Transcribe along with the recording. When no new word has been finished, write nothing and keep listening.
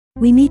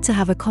We need to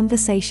have a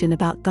conversation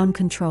about gun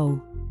control.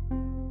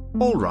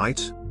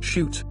 Alright,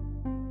 shoot.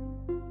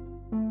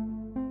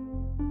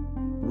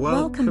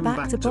 Welcome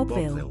back to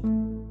Bobbville.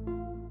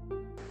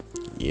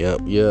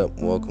 Yep,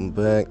 welcome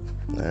back.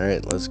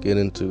 Alright, let's get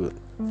into it.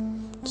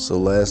 So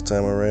last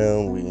time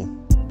around we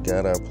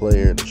got our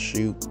player to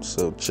shoot,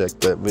 so check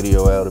that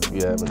video out if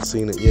you haven't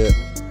seen it yet,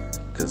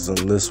 because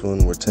on this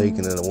one we're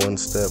taking it one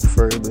step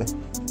further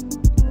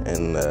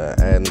and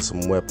adding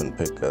some weapon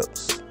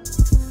pickups.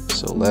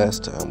 So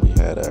last time we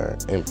had our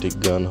empty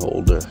gun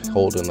holder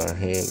holding our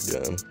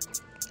handgun,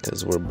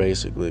 because we're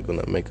basically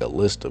going to make a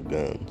list of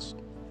guns.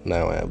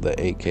 Now I have the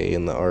AK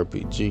and the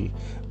RPG,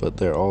 but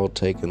they're all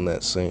taking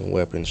that same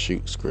weapon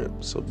shoot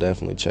script, so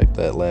definitely check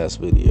that last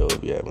video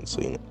if you haven't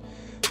seen it.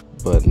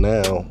 But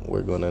now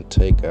we're going to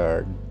take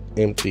our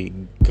empty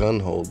gun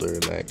holder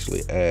and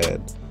actually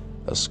add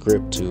a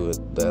script to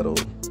it that'll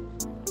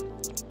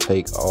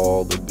take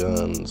all the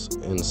guns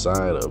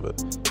inside of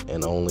it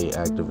and only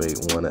activate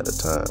one at a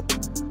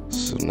time.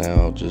 So now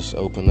I'll just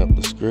open up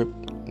the script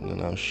and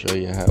then I'll show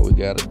you how we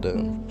got it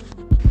done.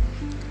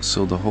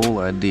 So the whole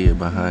idea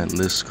behind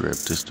this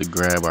script is to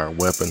grab our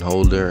weapon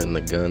holder and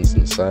the guns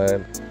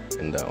inside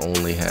and to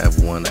only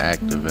have one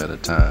active at a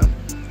time.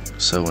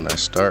 So in our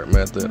start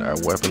method, our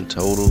weapon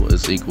total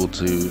is equal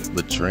to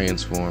the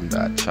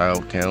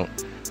transform.child count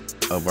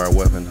of our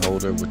weapon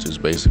holder, which is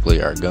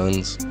basically our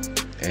guns,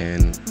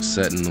 and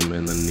setting them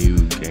in the new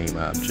game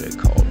object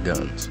called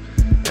guns.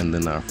 And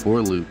then our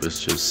for loop is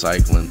just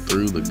cycling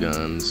through the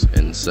guns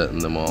and setting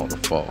them all to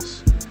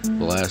false.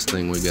 The last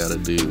thing we gotta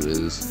do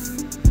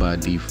is by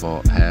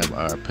default have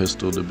our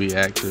pistol to be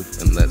active,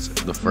 and that's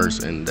the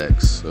first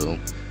index. So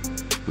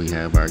we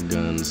have our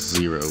guns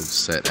 0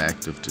 set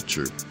active to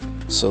true.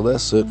 So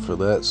that's it for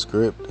that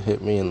script.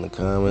 Hit me in the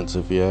comments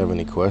if you have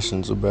any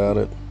questions about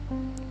it.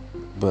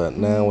 But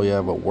now we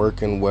have a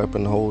working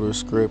weapon holder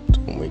script,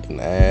 and we can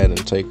add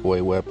and take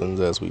away weapons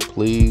as we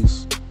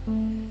please.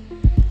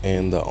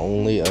 And the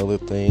only other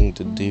thing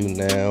to do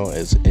now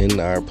is in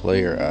our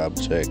player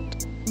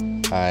object,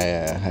 I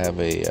have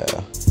a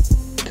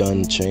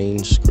gun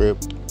change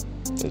script.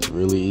 It's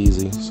really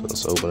easy, so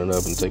let's open it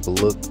up and take a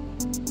look.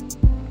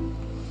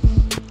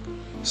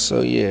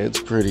 So yeah,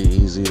 it's pretty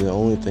easy. The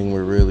only thing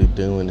we're really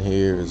doing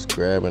here is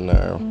grabbing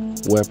our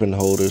weapon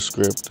holder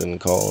script and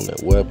calling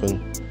it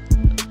weapon.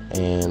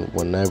 And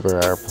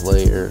whenever our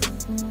player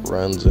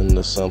runs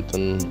into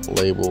something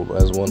labeled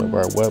as one of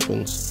our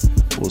weapons,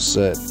 we'll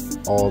set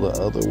all the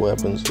other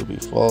weapons to be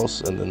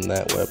false and then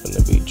that weapon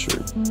to be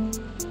true.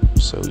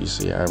 So you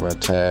see I have our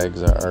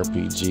tags, our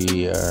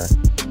RPG, our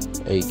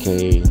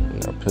AK,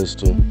 and our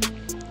pistol.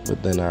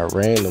 But then our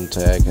random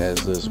tag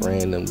has this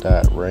random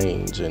dot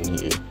range in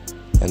here.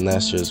 And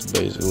that's just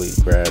basically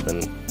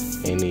grabbing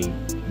any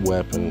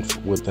weapon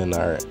within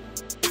our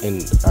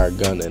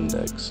gun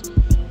index.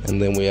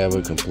 And then we have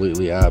a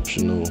completely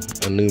optional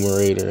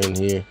enumerator in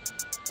here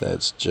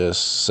that's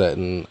just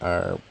setting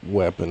our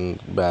weapon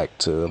back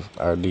to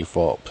our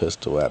default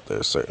pistol after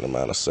a certain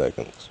amount of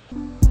seconds.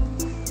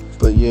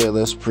 But yeah,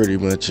 that's pretty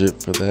much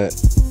it for that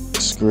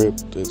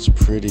script. It's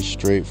pretty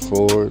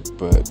straightforward,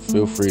 but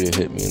feel free to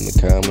hit me in the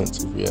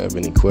comments if you have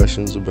any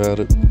questions about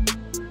it.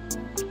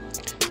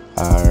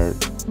 Our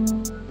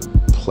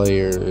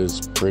player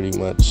is pretty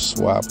much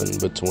swapping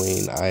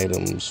between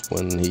items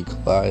when he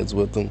collides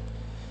with them.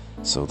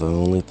 So the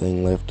only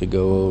thing left to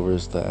go over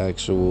is the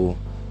actual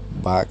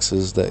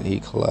boxes that he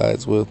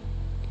collides with,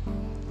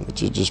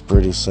 which is just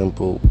pretty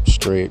simple,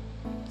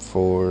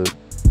 straightforward,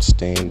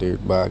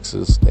 standard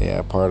boxes. They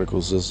have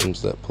particle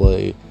systems that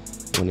play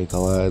when he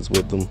collides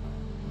with them.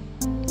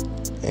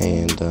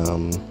 And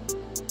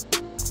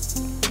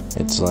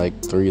it's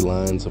like 3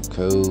 lines of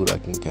code. I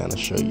can kind of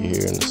show you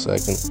here in a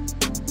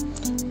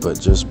second. But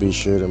just be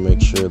sure to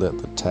make sure that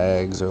the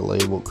tags are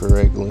labeled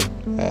correctly.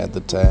 Add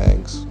the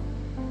tags.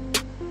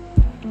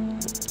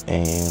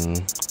 And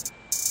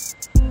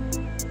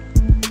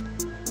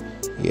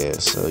yeah,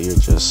 so you're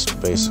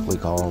just basically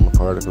calling the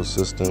particle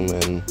system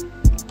and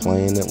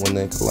playing it when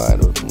they collide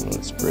with them.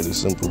 It's pretty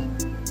simple.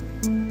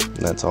 And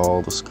that's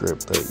all the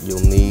script that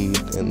you'll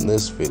need in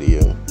this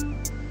video.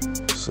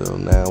 So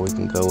now we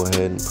can go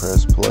ahead and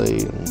press play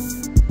and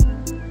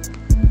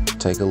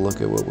take a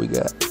look at what we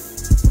got.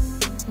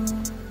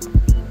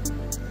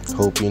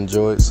 Hope you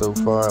enjoyed so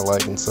far.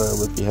 Like and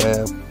sub if you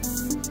have.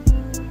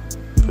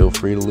 Feel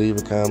free to leave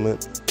a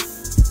comment.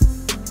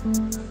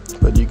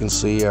 But you can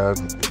see our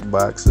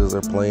boxes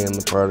are playing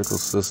the particle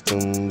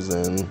systems,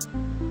 and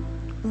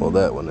well,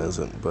 that one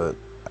isn't, but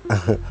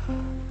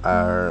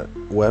our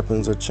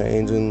weapons are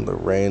changing. The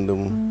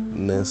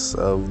randomness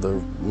of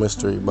the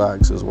mystery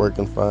box is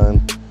working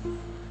fine.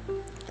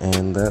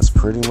 And that's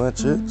pretty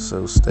much it.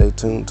 So stay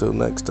tuned till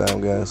next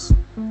time, guys.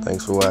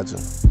 Thanks for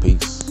watching.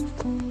 Peace.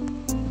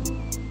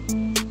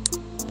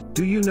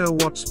 Do you know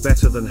what's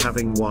better than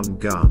having one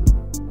gun?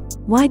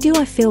 Why do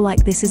I feel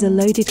like this is a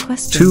loaded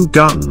question? 2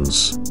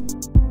 guns.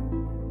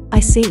 I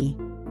see.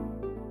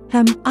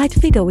 I'd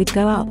figure we'd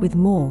go out with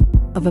more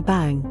of a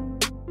bang.